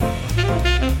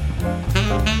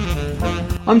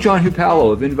I'm John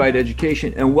Hupalo of Invite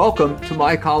Education, and welcome to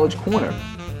My College Corner.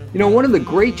 You know, one of the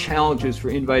great challenges for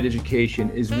Invite Education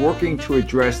is working to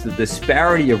address the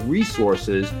disparity of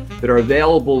resources that are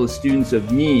available to students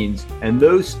of means and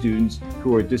those students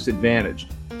who are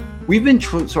disadvantaged. We've been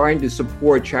trying to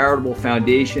support charitable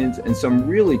foundations and some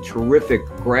really terrific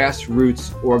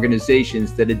grassroots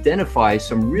organizations that identify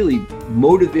some really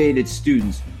motivated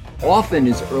students, often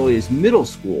as early as middle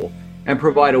school, and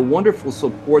provide a wonderful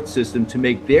support system to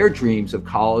make their dreams of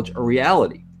college a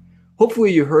reality.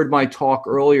 Hopefully you heard my talk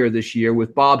earlier this year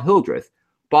with Bob Hildreth.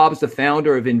 Bob's the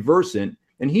founder of Inversant,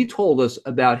 and he told us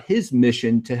about his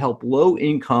mission to help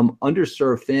low-income,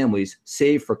 underserved families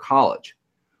save for college.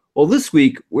 Well, this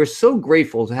week, we're so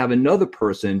grateful to have another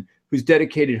person who's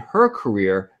dedicated her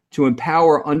career to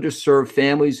empower underserved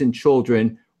families and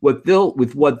children with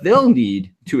what they'll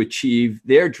need to achieve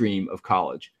their dream of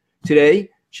college. Today,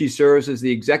 she serves as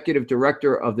the executive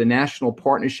director of the National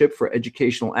Partnership for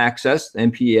Educational Access,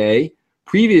 NPEA.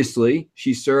 Previously,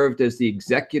 she served as the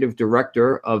executive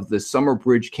director of the Summer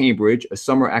Bridge Cambridge, a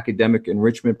summer academic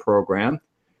enrichment program.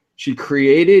 She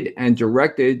created and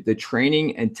directed the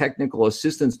Training and Technical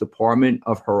Assistance Department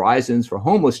of Horizons for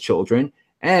Homeless Children,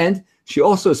 and she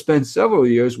also spent several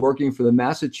years working for the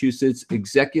Massachusetts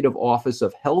Executive Office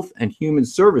of Health and Human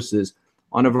Services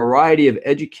on a variety of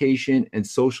education and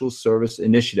social service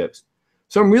initiatives.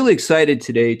 So I'm really excited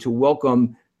today to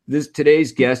welcome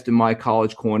today's guest in My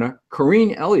College Corner,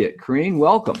 Corrine Elliott. Corrine,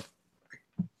 welcome.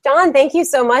 John, thank you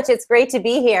so much. It's great to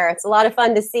be here. It's a lot of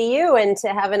fun to see you and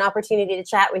to have an opportunity to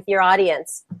chat with your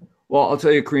audience. Well, I'll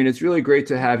tell you, Corrine, it's really great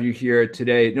to have you here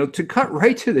today. You know, to cut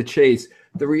right to the chase,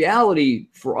 the reality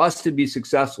for us to be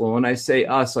successful, when I say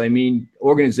us, I mean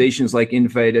organizations like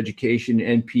Invite Education,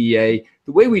 NPEA,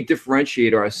 the way we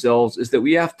differentiate ourselves is that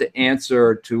we have to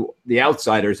answer to the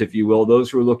outsiders, if you will, those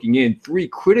who are looking in, three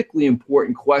critically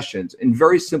important questions in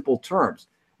very simple terms.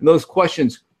 And those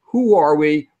questions: who are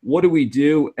we, what do we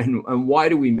do, and why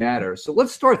do we matter? So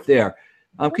let's start there.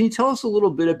 Can you tell us a little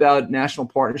bit about National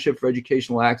Partnership for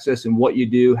Educational Access and what you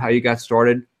do, how you got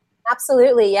started?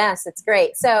 Absolutely, yes, it's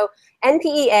great. So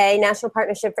NPEA, National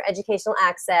Partnership for Educational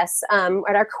Access,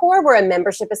 at our core, we're a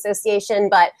membership association,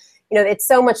 but it's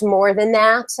so much more than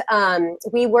that.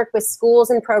 We work with schools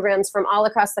and programs from all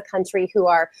across the country who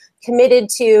are committed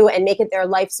to and make it their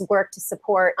life's work to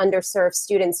support underserved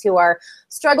students who are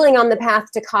struggling on the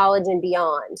path to college and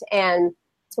beyond. And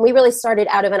we really started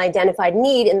out of an identified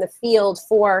need in the field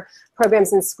for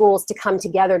programs and schools to come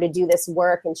together to do this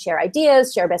work and share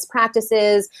ideas, share best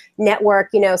practices, network.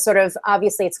 Sort of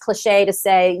obviously it's cliche to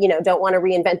say, don't want to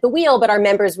reinvent the wheel, but our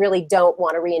members really don't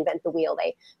want to reinvent the wheel.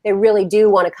 They really do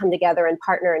want to come together and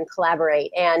partner and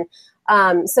collaborate. And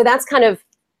so that's kind of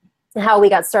how we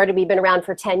got started. We've been around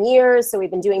for 10 years, so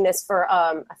we've been doing this for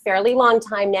a fairly long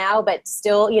time now, but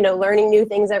still, learning new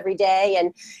things every day.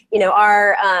 And,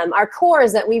 our core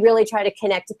is that we really try to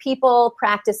connect to people,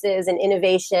 practices, and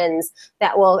innovations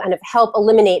that will kind of help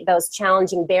eliminate those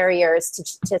challenging barriers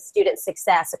to student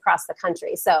success across the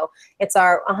country. So it's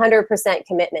our 100%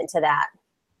 commitment to that.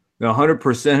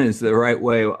 100% is the right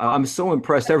way. I'm so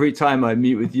impressed every time I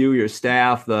meet with you, your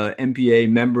staff, the NPEA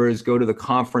members, go to the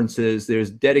conferences.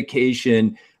 There's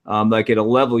dedication, like at a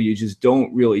level you just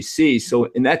don't really see. So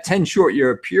in that 10 short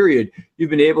year period,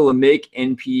 you've been able to make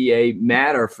NPEA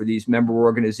matter for these member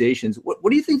organizations. What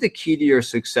do you think the key to your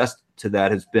success to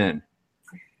that has been?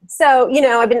 So,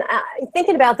 I've been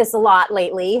thinking about this a lot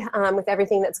lately with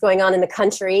everything that's going on in the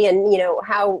country and,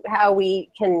 how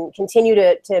we can continue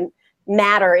to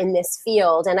matter in this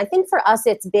field. And I think for us,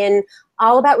 it's been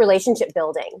all about relationship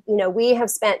building. We have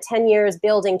spent 10 years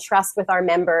building trust with our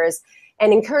members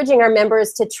and encouraging our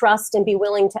members to trust and be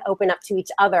willing to open up to each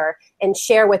other and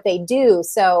share what they do.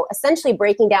 So essentially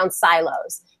breaking down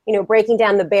silos, breaking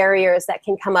down the barriers that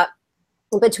can come up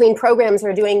between programs who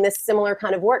are doing this similar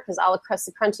kind of work, because all across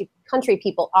the country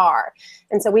people are.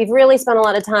 And so we've really spent a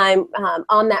lot of time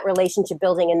on that relationship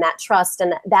building and that trust,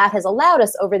 and that has allowed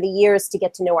us over the years to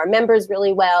get to know our members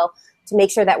really well, to make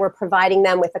sure that we're providing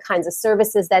them with the kinds of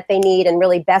services that they need and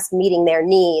really best meeting their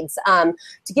needs.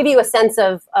 To give you a sense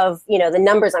of the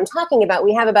numbers I'm talking about,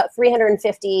 we have about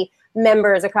 350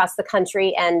 members across the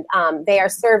country, and they are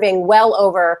serving well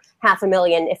over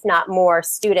 500,000, if not more,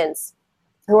 students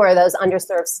who are those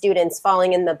underserved students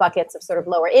falling in the buckets of sort of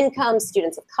lower income,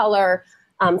 students of color,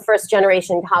 first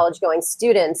generation college going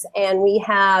students. And we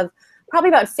have probably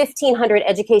about 1,500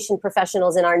 education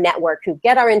professionals in our network who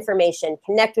get our information,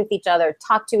 connect with each other,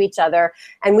 talk to each other,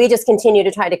 and we just continue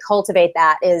to try to cultivate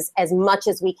that as much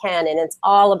as we can. And it's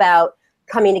all about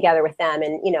coming together with them,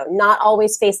 and not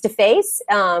always face to face.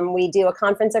 We do a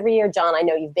conference every year. John, I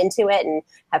know you've been to it and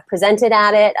have presented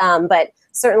at it, but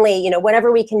certainly,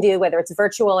 whatever we can do, whether it's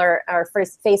virtual or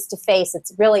face to face,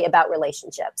 it's really about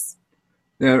relationships.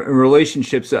 Now, in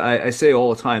relationships, I say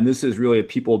all the time, this is really a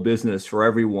people business for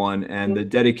everyone, and the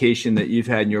dedication that you've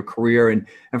had in your career, and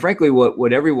frankly,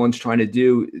 what everyone's trying to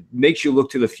do makes you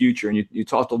look to the future. And you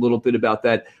talked a little bit about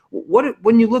that.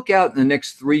 When you look out in the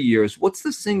next 3 years, what's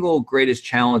the single greatest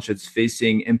challenge that's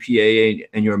facing NPA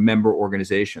and your member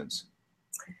organizations?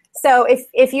 So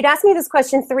if you'd asked me this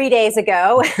question 3 days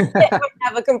ago, I would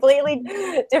have a completely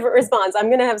different response. I'm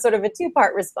going to have sort of a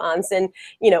two-part response. And,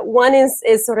 one is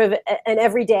sort of an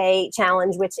everyday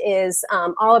challenge, which is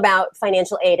all about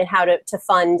financial aid and how to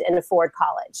fund and afford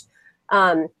college.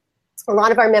 A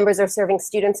lot of our members are serving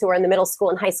students who are in the middle school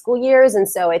and high school years. And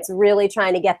so it's really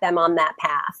trying to get them on that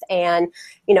path and,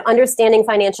 understanding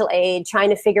financial aid, trying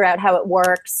to figure out how it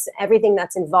works, everything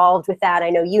that's involved with that. I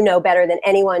know you know better than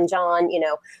anyone, John,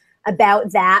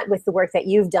 about that with the work that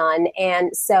you've done.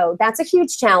 And so that's a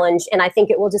huge challenge. And I think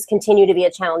it will just continue to be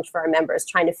a challenge for our members,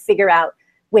 trying to figure out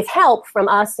with help from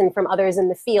us and from others in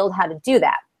the field how to do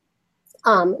that.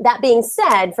 That being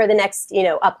said, for the next,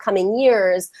 upcoming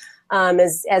years,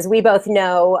 as we both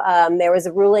know, there was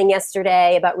a ruling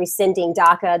yesterday about rescinding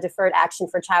DACA, Deferred Action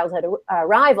for Childhood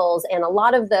Arrivals, and a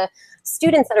lot of the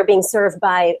students that are being served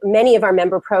by many of our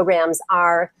member programs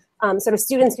are sort of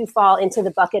students who fall into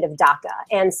the bucket of DACA.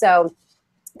 And so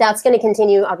that's going to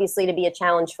continue, obviously, to be a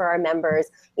challenge for our members.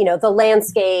 The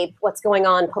landscape, what's going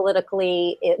on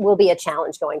politically, it will be a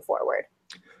challenge going forward.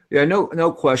 Yeah,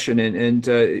 no question. And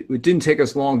it didn't take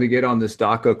us long to get on this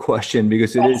DACA question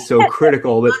because it is so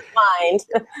critical. But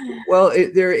well,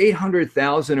 there are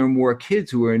 800,000 or more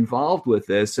kids who are involved with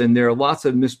this, and there are lots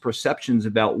of misperceptions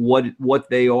about what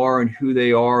they are and who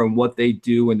they are and what they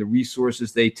do and the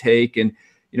resources they take. And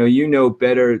you know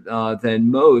better than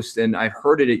most, and I've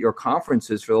heard it at your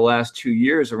conferences for the last 2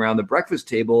 years around the breakfast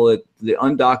table. The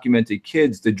undocumented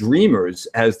kids, the dreamers,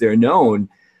 as they're known,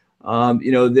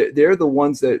 they're the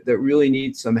ones that really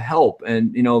need some help,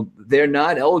 and they're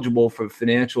not eligible for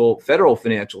federal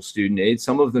financial student aid.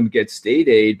 Some of them get state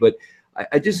aid, but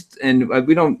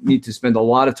we don't need to spend a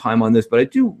lot of time on this, but I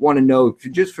do want to know,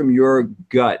 just from your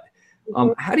gut,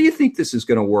 how do you think this is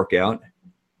going to work out?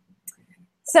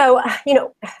 So,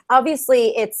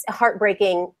 obviously it's a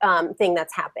heartbreaking thing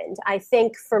that's happened. I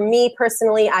think for me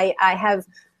personally, I have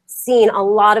seen a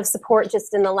lot of support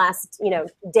just in the last,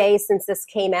 day since this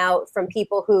came out from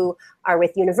people who are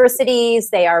with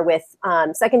universities, they are with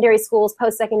secondary schools,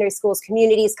 post-secondary schools,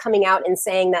 communities coming out and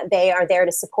saying that they are there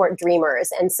to support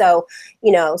Dreamers. And so,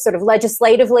 sort of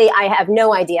legislatively, I have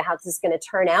no idea how this is going to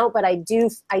turn out, but I do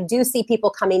see people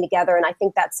coming together, and I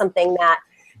think that's something that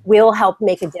will help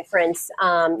make a difference.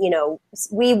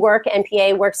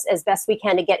 NPA works as best we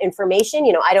can to get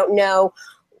information. I don't know,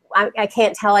 I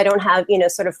can't tell, I don't have,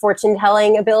 sort of fortune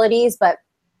telling abilities, but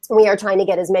we are trying to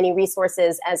get as many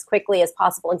resources as quickly as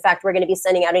possible. In fact, we're going to be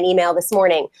sending out an email this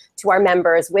morning to our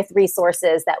members with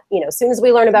resources that, as soon as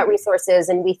we learn about resources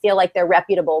and we feel like they're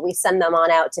reputable, we send them on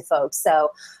out to folks.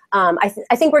 So I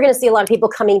think we're going to see a lot of people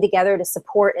coming together to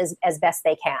support as best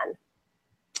they can.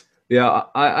 Yeah,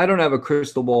 I don't have a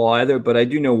crystal ball either, but I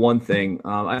do know one thing.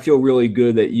 I feel really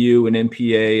good that you and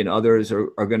NPA and others are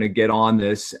going to get on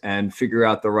this and figure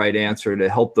out the right answer to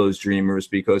help those dreamers,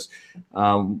 because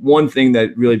one thing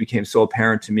that really became so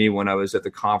apparent to me when I was at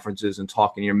the conferences and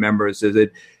talking to your members is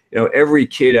that every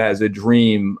kid has a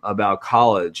dream about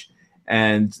college,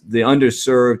 and the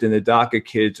underserved and the DACA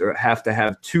kids have to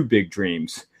have two big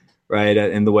dreams. Right.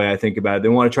 And the way I think about it, they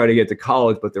want to try to get to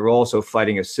college, but they're also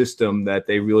fighting a system that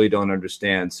they really don't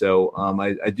understand. So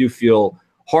I do feel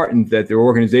heartened that there are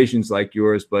organizations like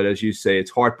yours. But as you say,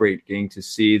 it's heartbreaking to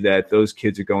see that those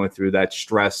kids are going through that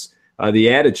stress, the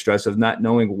added stress of not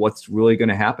knowing what's really going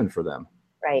to happen for them.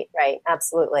 Right.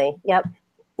 Absolutely. Yep.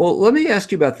 Well, let me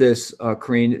ask you about this,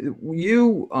 Karine.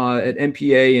 You at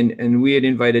NPA and we at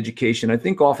Invite Education, I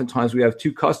think oftentimes we have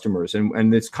two customers,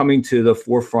 and it's coming to the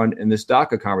forefront in this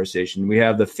DACA conversation. We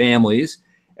have the families,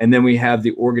 and then we have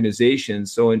the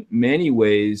organizations. So in many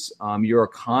ways, you're a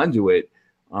conduit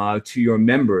to your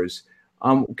members.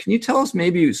 Can you tell us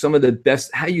maybe some of the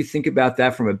best, how you think about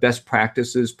that from a best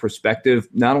practices perspective,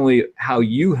 not only how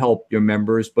you help your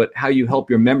members, but how you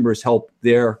help your members help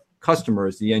their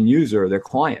customers, the end user, their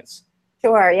clients?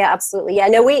 Sure. Yeah, absolutely. Yeah,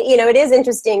 no, it is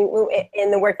interesting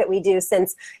in the work that we do,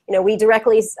 since, we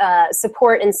directly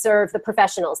support and serve the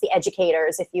professionals, the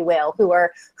educators, if you will, who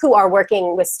are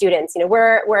working with students.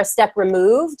 We're a step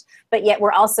removed, but yet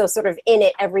we're also sort of in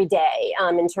it every day,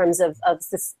 in terms of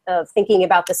thinking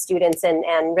about the students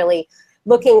and really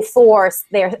looking for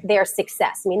their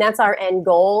success. I mean, that's our end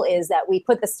goal, is that we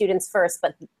put the students first,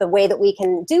 but the way that we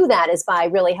can do that is by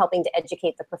really helping to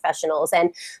educate the professionals.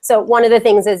 And so one of the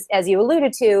things is, as you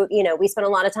alluded to, we spend a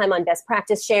lot of time on best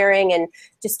practice sharing and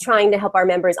just trying to help our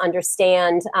members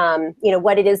understand,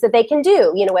 what it is that they can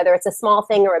do, whether it's a small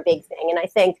thing or a big thing. And I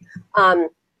think,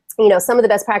 some of the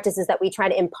best practices that we try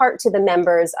to impart to the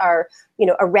members are,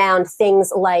 around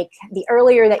things like the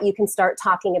earlier that you can start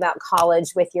talking about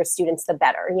college with your students, the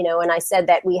better, and I said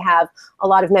that we have a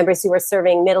lot of members who are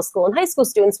serving middle school and high school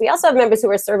students. We also have members who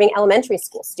are serving elementary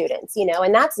school students,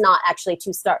 and that's not actually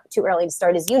too early to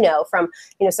start, as from,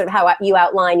 sort of how you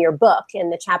outline your book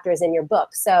and the chapters in your book.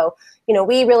 So,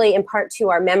 we really impart to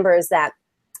our members that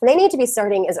they need to be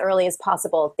starting as early as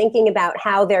possible, thinking about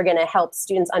how they're going to help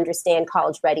students understand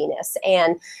college readiness.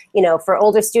 And, for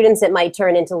older students, it might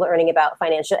turn into learning about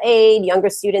financial aid. Younger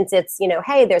students, it's,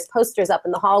 hey, there's posters up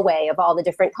in the hallway of all the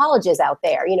different colleges out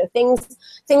there, things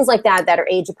like that are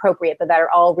age appropriate, but that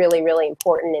are all really, really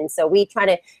important. And so we try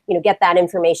to, get that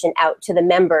information out to the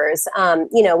members.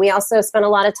 We also spend a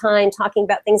lot of time talking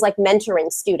about things like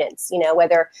mentoring students,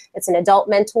 whether it's an adult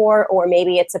mentor or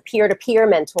maybe it's a peer-to-peer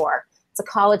mentor. It's a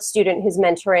college student who's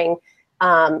mentoring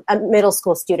a middle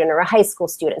school student or a high school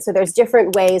student. So there's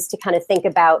different ways to kind of think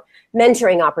about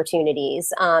mentoring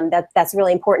opportunities. That's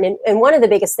really important. And one of the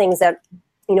biggest things that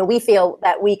we feel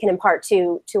that we can impart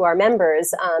to our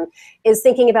members is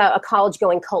thinking about a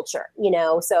college-going culture.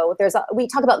 So we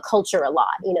talk about culture a lot.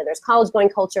 There's college-going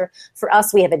culture. For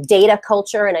us, we have a data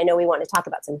culture, and I know we want to talk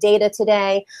about some data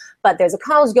today. But there's a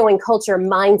college-going culture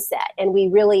mindset, and we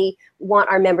really want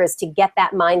our members to get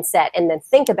that mindset and then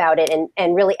think about it,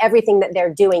 and really everything that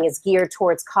they're doing is geared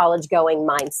towards college-going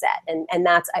mindset, and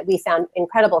we found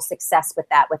incredible success with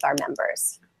that with our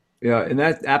members. Yeah, and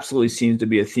that absolutely seems to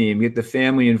be a theme. Get the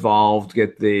family involved,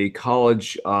 get the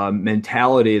college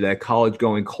mentality, that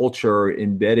college-going culture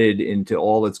embedded into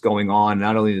all that's going on,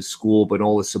 not only the school, but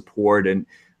all the support. And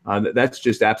that's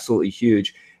just absolutely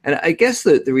huge. And I guess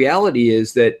the reality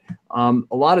is that a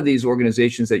lot of these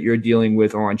organizations that you're dealing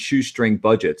with are on shoestring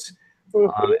budgets.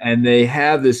 Mm-hmm. And they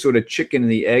have this sort of chicken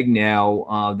and the egg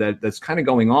now that's kind of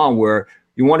going on, where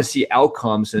you want to see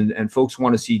outcomes and folks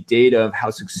want to see data of how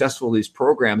successful these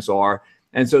programs are.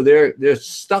 And so they're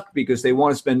stuck because they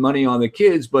want to spend money on the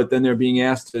kids, but then they're being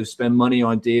asked to spend money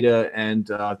on data and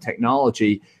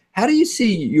technology. How do you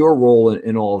see your role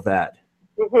in all of that?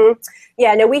 Mm-hmm.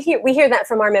 Yeah, no, we hear that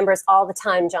from our members all the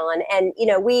time, John. And,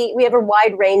 we have a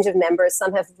wide range of members.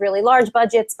 Some have really large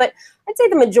budgets, but I'd say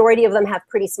the majority of them have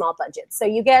pretty small budgets. So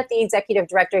you get the executive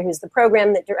director, who's the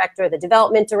program director, the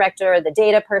development director, the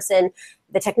data person,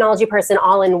 the technology person,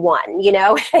 all in one,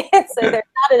 So there's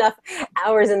not enough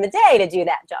hours in the day to do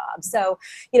that job. So,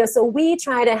 so we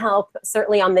try to help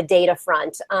certainly on the data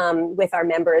front with our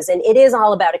members. And it is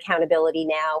all about accountability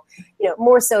now,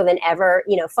 more so than ever.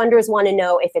 Funders want to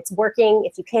know if it's working.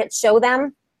 If you can't show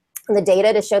them the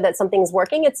data to show that something's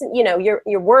working, it's,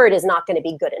 your word is not going to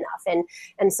be good enough.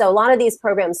 And so a lot of these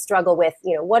programs struggle with,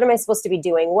 what am I supposed to be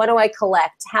doing? What do I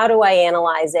collect? How do I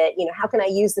analyze it? How can I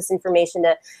use this information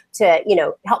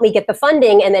to help me get the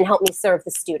funding and then help me serve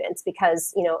the students?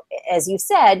 Because, as you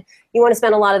said, you want to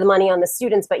spend a lot of the money on the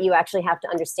students, but you actually have to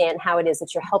understand how it is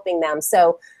that you're helping them.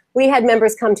 So we had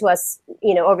members come to us,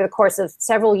 over the course of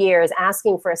several years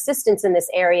asking for assistance in this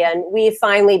area. And we've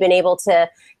finally been able to,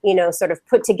 sort of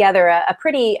put together a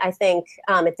pretty, I think,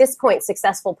 at this point,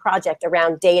 successful project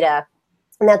around data.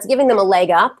 And that's giving them a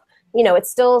leg up. It's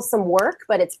still some work,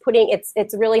 but it's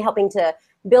really helping to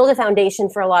build a foundation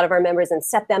for a lot of our members and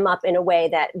set them up in a way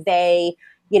that they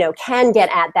can get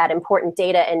at that important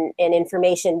data and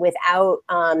information without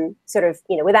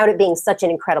without it being such an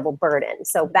incredible burden.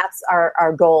 So that's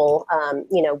our goal,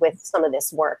 with some of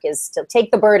this work, is to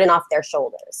take the burden off their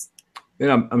shoulders.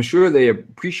 And I'm sure they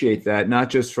appreciate that, not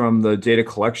just from the data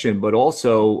collection, but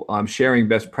also sharing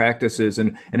best practices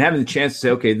and having the chance to say,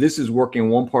 okay, this is working in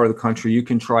one part of the country, you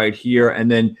can try it here,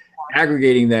 and then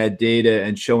aggregating that data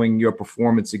and showing your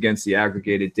performance against the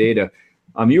aggregated data.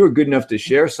 You were good enough to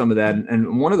share some of that.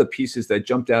 And one of the pieces that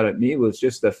jumped out at me was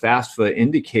just the FAFSA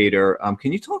indicator.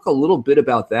 Can you talk a little bit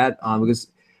about that? Because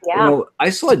I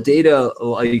saw data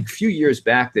like a few years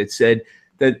back that said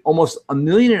that almost 1.5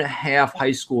 million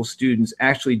high school students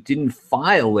actually didn't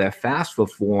file their FAFSA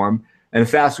form. And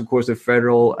FAFSA, of course, a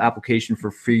federal application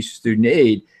for free student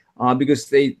aid. because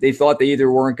they thought they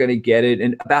either weren't going to get it.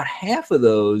 And about half of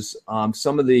those,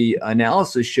 some of the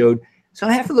analysis showed, so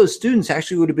half of those students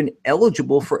actually would have been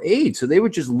eligible for aid. So they were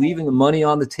just leaving the money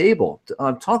on the table.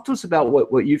 Talk to us about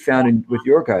what you found with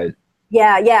your guys.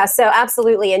 Yeah. So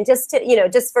absolutely. And just to,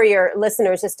 just for your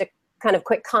listeners, just to kind of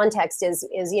quick context is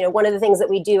one of the things that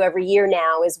we do every year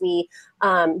now is we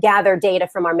gather data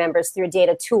from our members through a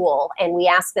data tool, and we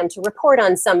ask them to report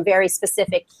on some very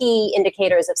specific key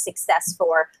indicators of success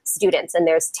for students. And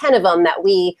there's 10 of them that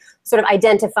we sort of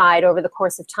identified over the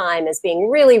course of time as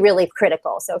being really, really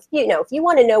critical. So if you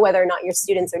want to know whether or not your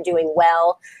students are doing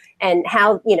well and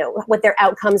how, what their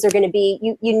outcomes are going to be,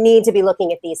 you need to be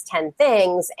looking at these 10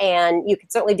 things, and you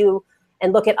could certainly do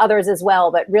and look at others as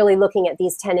well, but really looking at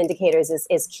these 10 indicators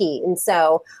is key. And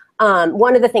so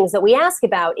one of the things that we ask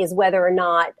about is whether or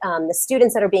not the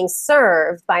students that are being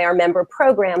served by our member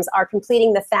programs are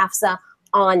completing the FAFSA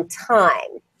on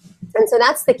time. And so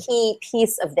that's the key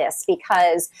piece of this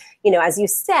because, as you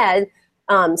said,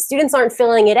 students aren't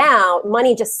filling it out,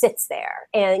 money just sits there.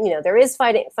 And, there is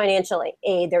financial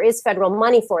aid, there is federal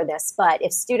money for this, but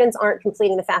if students aren't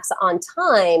completing the FAFSA on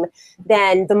time,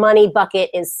 then the money bucket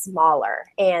is smaller.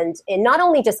 And not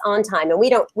only just on time, and we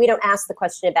don't ask the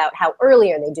question about how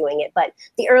early are they doing it, but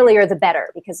the earlier the better,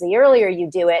 because the earlier you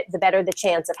do it, the better the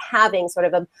chance of having sort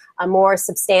of a more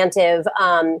substantive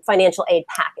financial aid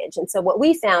package. And so what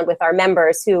we found with our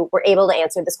members who were able to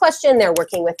answer this question, they're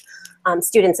working with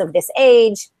students of this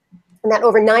age, and that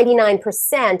over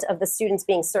 99% of the students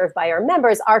being served by our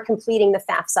members are completing the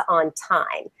FAFSA on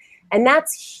time. And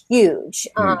that's huge.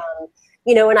 And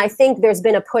I think there's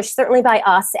been a push, certainly by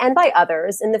us and by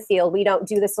others in the field. We don't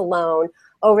do this alone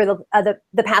over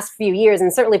the past few years,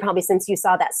 and certainly probably since you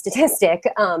saw that statistic,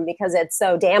 because it's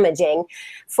so damaging,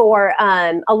 for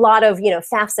a lot of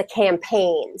FAFSA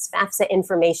campaigns, FAFSA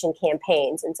information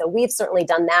campaigns. And so we've certainly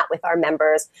done that with our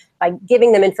members by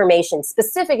giving them information,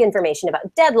 specific information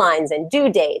about deadlines and due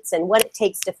dates and what it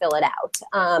takes to fill it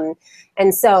out.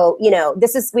 And so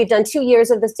we've done 2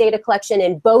 years of this data collection.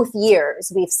 In both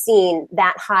years, we've seen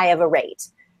that high of a rate.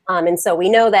 And so we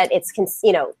know that it's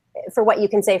for what you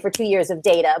can say for 2 years of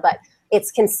data, but it's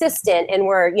consistent, and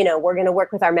we're going to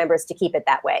work with our members to keep it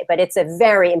that way. But it's a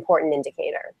very important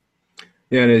indicator.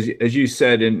 Yeah, and as you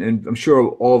said, and I'm sure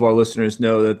all of our listeners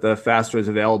know that the FAFSA is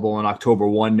available on October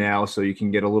 1 now, so you can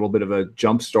get a little bit of a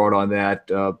jump start on that.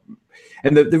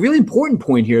 And the really important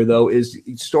point here, though, is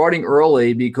starting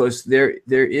early, because there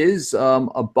is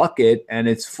a bucket, and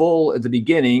it's full at the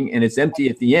beginning and it's empty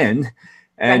at the end,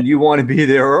 and right. You want to be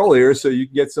there earlier so you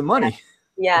can get some money.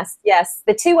 Yes.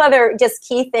 The two other just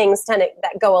key things that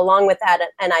go along with that,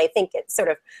 and I think it's sort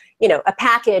of, a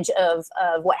package of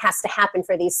what has to happen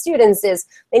for these students, is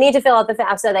they need to fill out the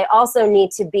FAFSA. They also need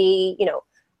to be,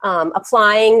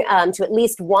 applying to at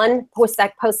least one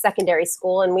post-secondary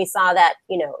school. And we saw that,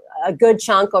 a good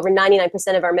chunk, over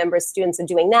 99% of our members' students are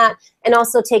doing that, and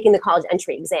also taking the college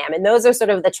entry exam. And those are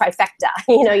sort of the trifecta.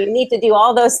 You need to do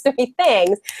all those three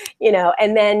things,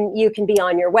 and then you can be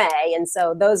on your way. And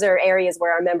so those are areas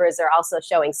where our members are also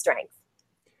showing strength.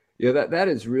 Yeah, that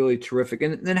is really terrific.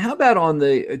 And then how about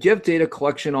do you have data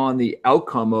collection on the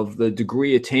outcome of the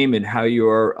degree attainment, how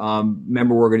your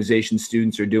member organization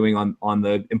students are doing on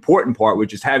the important part,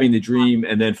 which is having the dream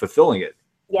and then fulfilling it?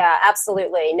 Yeah,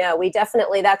 absolutely. No, we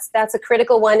definitely, that's a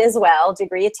critical one as well,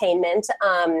 degree attainment.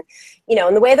 And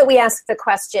the way that we ask the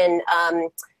question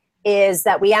is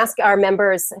that we ask our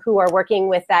members who are working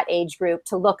with that age group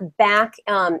to look back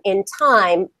in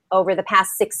time over the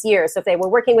past 6 years. So if they were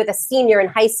working with a senior in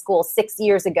high school 6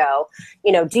 years ago,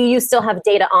 do you still have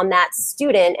data on that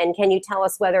student? And can you tell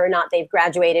us whether or not they've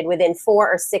graduated within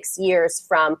 4 or 6 years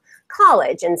from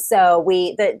college? And so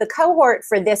the cohort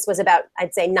for this was about,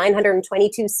 I'd say,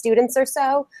 922 students or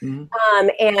so. Mm-hmm.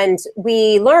 And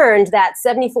we learned that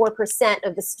 74%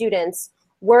 of the students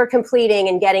were completing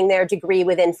and getting their degree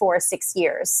within 4 or 6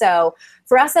 years. So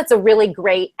for us, that's a really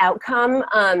great outcome.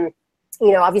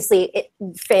 Obviously,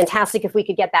 fantastic if we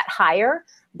could get that higher.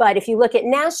 But if you look at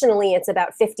nationally, it's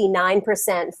about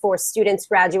 59% for students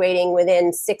graduating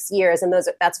within 6 years, and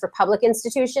that's for public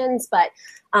institutions. But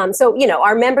so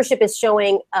our membership is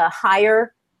showing a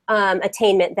higher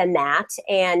attainment than that,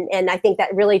 and I think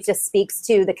that really just speaks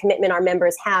to the commitment our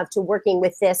members have to working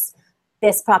with this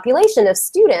population of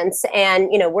students. And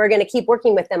we're going to keep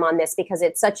working with them on this because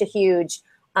it's such a huge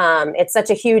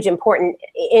important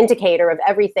indicator of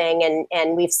everything.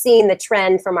 And we've seen the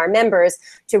trend from our members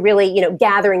to really,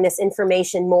 gathering this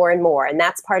information more and more. And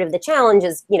that's part of the challenge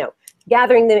is,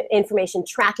 gathering the information,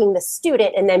 tracking the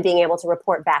student, and then being able to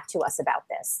report back to us about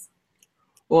this.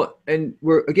 Well, and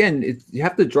you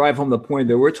have to drive home the point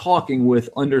that we're talking with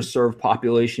underserved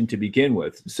population to begin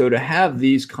with. So to have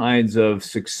these kinds of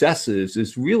successes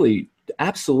is really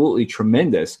absolutely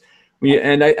tremendous.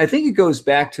 And I think it goes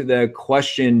back to the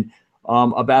question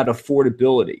about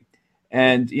affordability.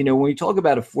 And, when you talk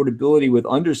about affordability with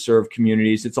underserved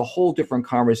communities, it's a whole different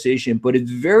conversation, but it's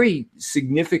very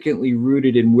significantly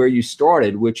rooted in where you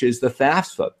started, which is the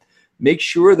FAFSA. Make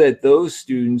sure that those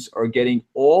students are getting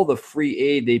all the free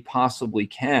aid they possibly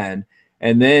can.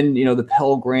 And then, the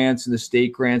Pell Grants and the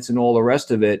state grants and all the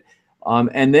rest of it.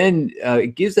 And then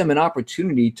it gives them an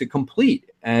opportunity to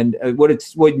complete. And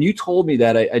what you told me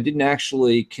that I didn't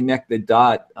actually connect the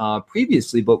dot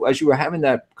previously, but as you were having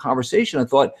that conversation, I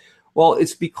thought, well,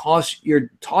 it's because you're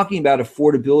talking about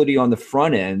affordability on the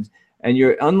front end. And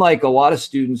you're unlike a lot of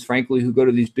students, frankly, who go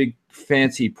to these big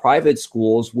fancy private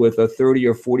schools with a $30,000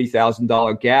 or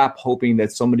 $40,000 gap, hoping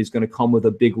that somebody's going to come with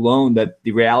a big loan that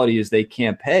the reality is they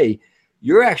can't pay.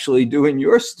 You're actually doing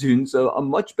your students a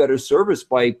much better service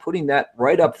by putting that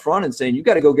right up front and saying, you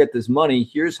got to go get this money.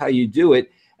 Here's how you do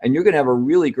it. And you're going to have a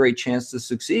really great chance to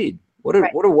succeed. What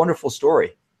a wonderful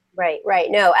story. Right.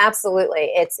 No,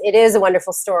 absolutely. It is a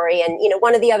wonderful story. And,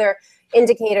 one of the other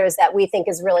indicators that we think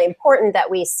is really important that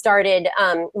we started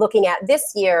looking at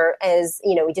this year is,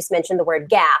 we just mentioned the word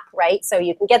gap, right? So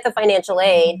you can get the financial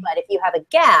aid, but if you have a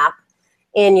gap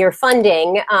in your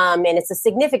funding, and it's a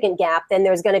significant gap, then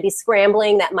there's going to be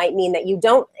scrambling. That might mean that you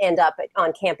don't end up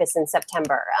on campus in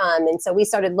September. And so we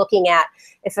started looking at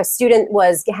if a student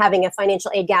was having a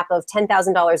financial aid gap of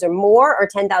 $10,000 or more or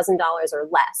 $10,000 or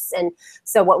less. And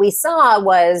so what we saw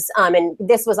was, and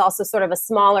this was also sort of a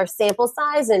smaller sample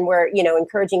size, and we're,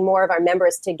 encouraging more of our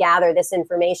members to gather this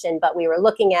information, but we were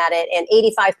looking at it, and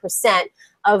 85%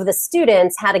 of the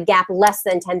students had a gap less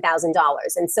than $10,000.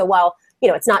 And so while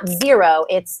it's not zero,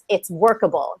 it's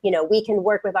workable. We can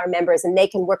work with our members and they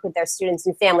can work with their students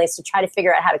and families to try to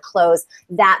figure out how to close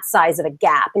that size of a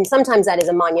gap. And sometimes that is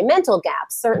a monumental gap,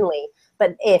 certainly.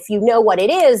 But if you know what it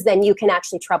is, then you can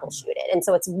actually troubleshoot it. And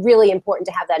so it's really important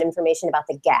to have that information about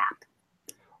the gap.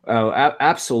 Oh,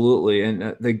 absolutely.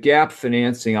 And the gap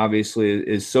financing obviously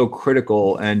is so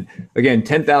critical. And again,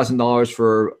 $10,000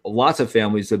 for lots of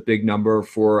families is a big number.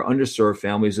 For underserved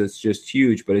families, it's just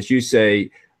huge. But as you say,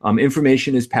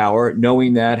 information is power.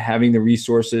 Knowing that, having the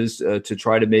resources to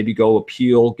try to maybe go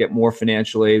appeal, get more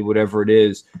financial aid, whatever it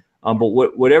is. But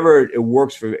whatever it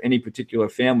works for any particular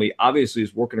family, obviously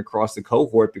is working across the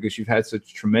cohort because you've had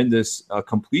such tremendous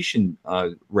completion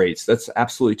rates. That's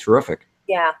absolutely terrific.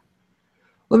 Yeah.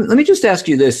 Let me just ask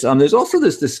you this. There's also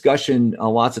this discussion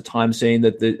lots of times saying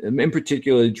that in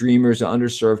particular, Dreamers and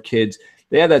underserved kids,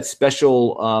 they have that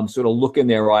special sort of look in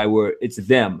their eye where it's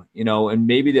them, and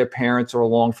maybe their parents are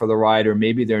along for the ride or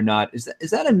maybe they're not. Is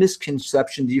that a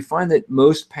misconception? Do you find that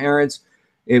most parents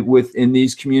within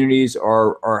these communities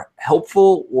are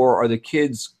helpful, or are the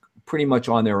kids pretty much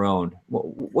on their own?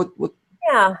 What?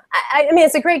 Yeah, I mean,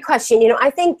 it's a great question.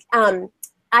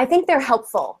 I think they're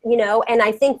helpful, and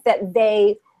I think that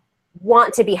they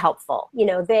want to be helpful.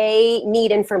 They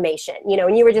need information,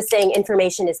 and you were just saying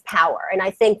information is power. And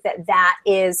I think that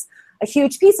is a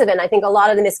huge piece of it. And I think a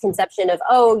lot of the misconception of,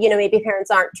 maybe parents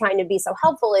aren't trying to be so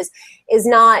helpful is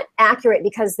not accurate,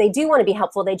 because they do want to be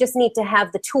helpful. They just need to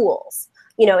have the tools.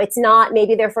 It's not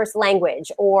maybe their first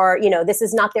language, or, this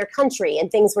is not their country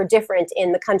and things were different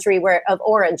in the country of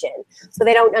origin. So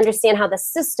they don't understand how the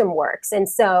system works. And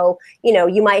so,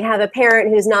 you might have a parent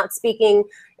who's not speaking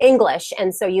English,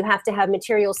 and so you have to have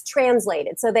materials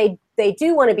translated. So they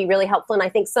do want to be really helpful. And I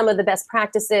think some of the best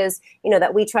practices,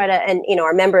 that we try to, and,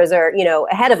 our members are,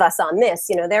 ahead of us on this,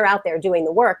 they're out there doing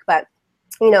the work, but,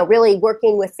 really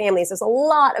working with families. There's a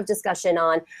lot of discussion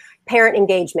on parent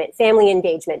engagement, family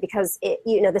engagement, because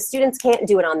the students can't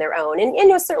do it on their own.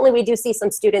 And certainly we do see some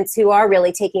students who are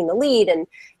really taking the lead, and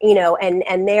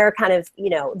and they're kind of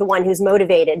the one who's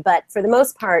motivated. But for the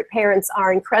most part, parents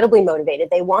are incredibly motivated.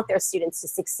 They want their students to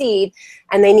succeed,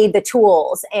 and they need the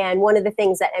tools. And one of the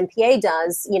things that MPA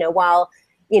does, while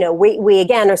we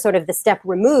again are sort of the step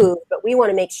removed, but we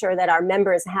want to make sure that our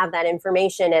members have that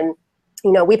information. And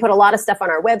we put a lot of stuff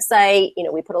on our website.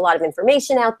 We put a lot of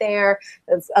information out there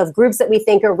of groups that we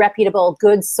think are reputable,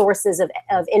 good sources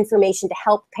of information to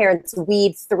help parents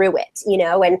weed through it,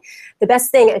 And the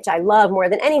best thing, which I love more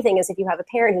than anything, is if you have a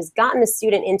parent who's gotten a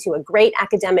student into a great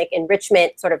academic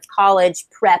enrichment, sort of college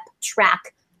prep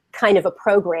track kind of a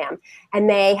program, and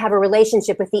they have a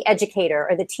relationship with the educator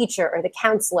or the teacher or the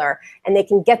counselor, and they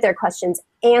can get their questions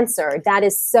answered. That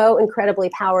is so incredibly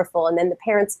powerful. And then the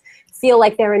parents feel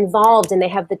like they're involved and they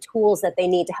have the tools that they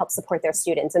need to help support their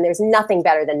students. And there's nothing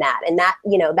better than that. And that,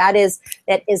 that is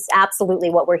absolutely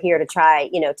what we're here to try,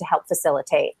 to help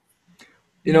facilitate.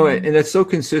 And that's so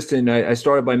consistent. I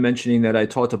started by mentioning that I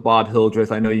talked to Bob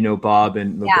Hildreth. I know you know Bob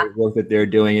and the great work that they're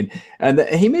doing. And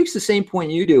he makes the same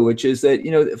point you do, which is that,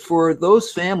 for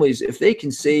those families, if they can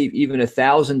save even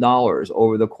 $1,000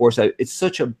 over the course, it's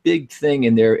such a big thing,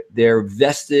 and they're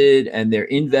vested and they're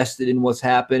invested in what's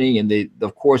happening. And they,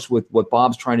 of course, with what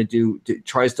Bob's trying to do,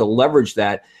 tries to leverage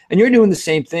that. And you're doing the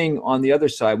same thing on the other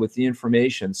side with the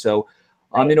information. So,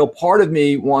 part of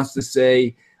me wants to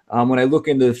say, when I look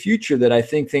into the future, that I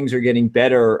think things are getting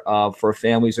better for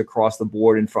families across the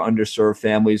board and for underserved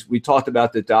families. We talked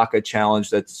about the DACA challenge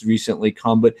that's recently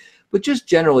come, but just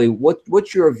generally,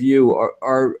 what's your view?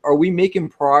 Are we making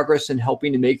progress in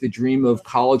helping to make the dream of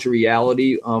college a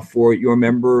reality for your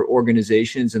member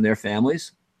organizations and their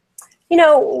families?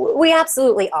 We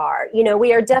absolutely are.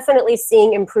 We are definitely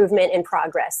seeing improvement and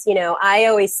progress. I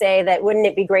always say that wouldn't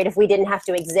it be great if we didn't have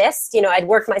to exist? I'd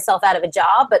work myself out of a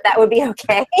job, but that would be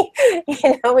okay.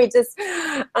 We just,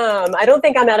 I don't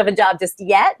think I'm out of a job just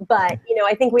yet, but,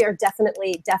 I think we are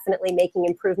definitely making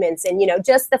improvements. And,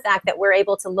 just the fact that we're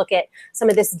able to look at some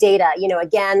of this data,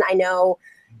 again, I know,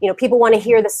 people want to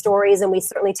hear the stories, and we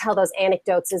certainly tell those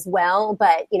anecdotes as well.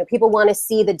 But, people want to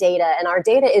see the data, and our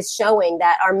data is showing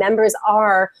that our members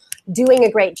are doing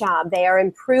a great job. They are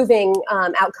improving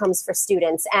outcomes for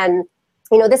students. And,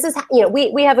 this is,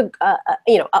 we have a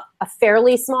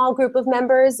fairly small group of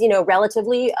members,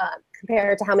 relatively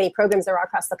compared to how many programs there are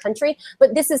across the country.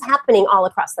 But this is happening all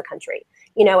across the country,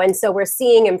 and so we're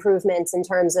seeing improvements in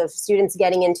terms of students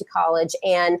getting into college.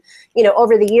 And,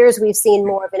 over the years, we've seen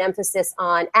more of an emphasis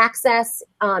on access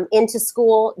into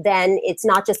school. Then it's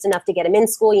not just enough to get them in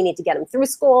school. You need to get them through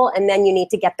school, and then you need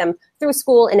to get them through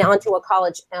school and onto a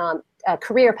college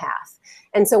career path.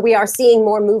 And so we are seeing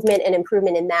more movement and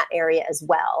improvement in that area as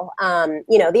well.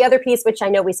 The other piece, which I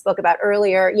know we spoke about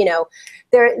earlier,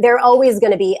 there are always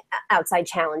going to be outside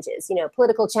challenges,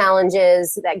 political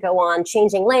challenges that go on,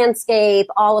 changing landscape,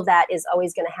 all of that is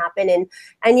always going to happen.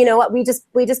 And you know what, we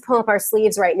just pull up our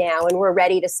sleeves right now, and we're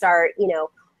ready to start,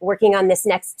 working on this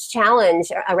next challenge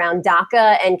around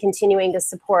DACA and continuing to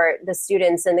support the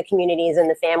students and the communities and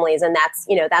the families. And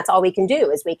that's all we can do,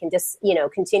 is we can just,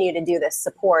 continue to do this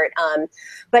support.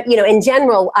 But, in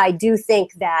general, I do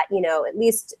think that, at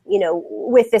least,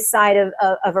 with this side of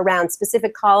around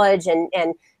specific college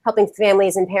and helping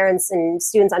families and parents and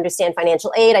students understand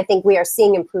financial aid, I think we are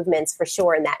seeing improvements for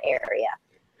sure in that area.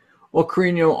 Well,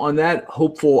 Corinne, on that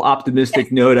hopeful,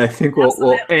 optimistic note, I think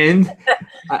we'll end.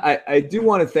 I do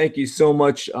want to thank you so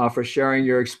much for sharing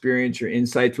your experience, your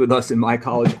insights with us in My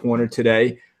College Corner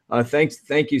today.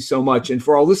 Thank you so much. And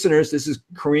for our listeners, this is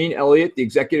Corinne Elliott, the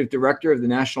Executive Director of the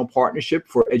National Partnership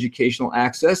for Educational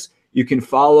Access. You can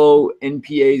follow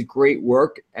NPA's great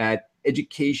work at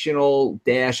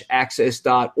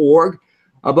educational-access.org.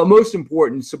 But most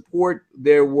important, support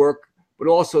their work, but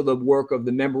also the work of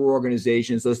the member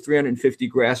organizations, those 350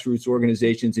 grassroots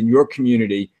organizations in your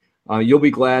community. You'll be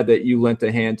glad that you lent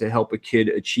a hand to help a kid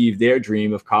achieve their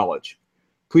dream of college.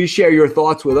 Please share your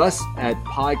thoughts with us at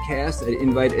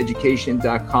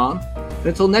podcast@inviteeducation.com. And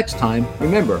until next time,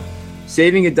 remember,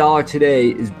 saving $1 today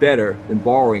is better than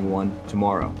borrowing one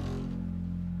tomorrow.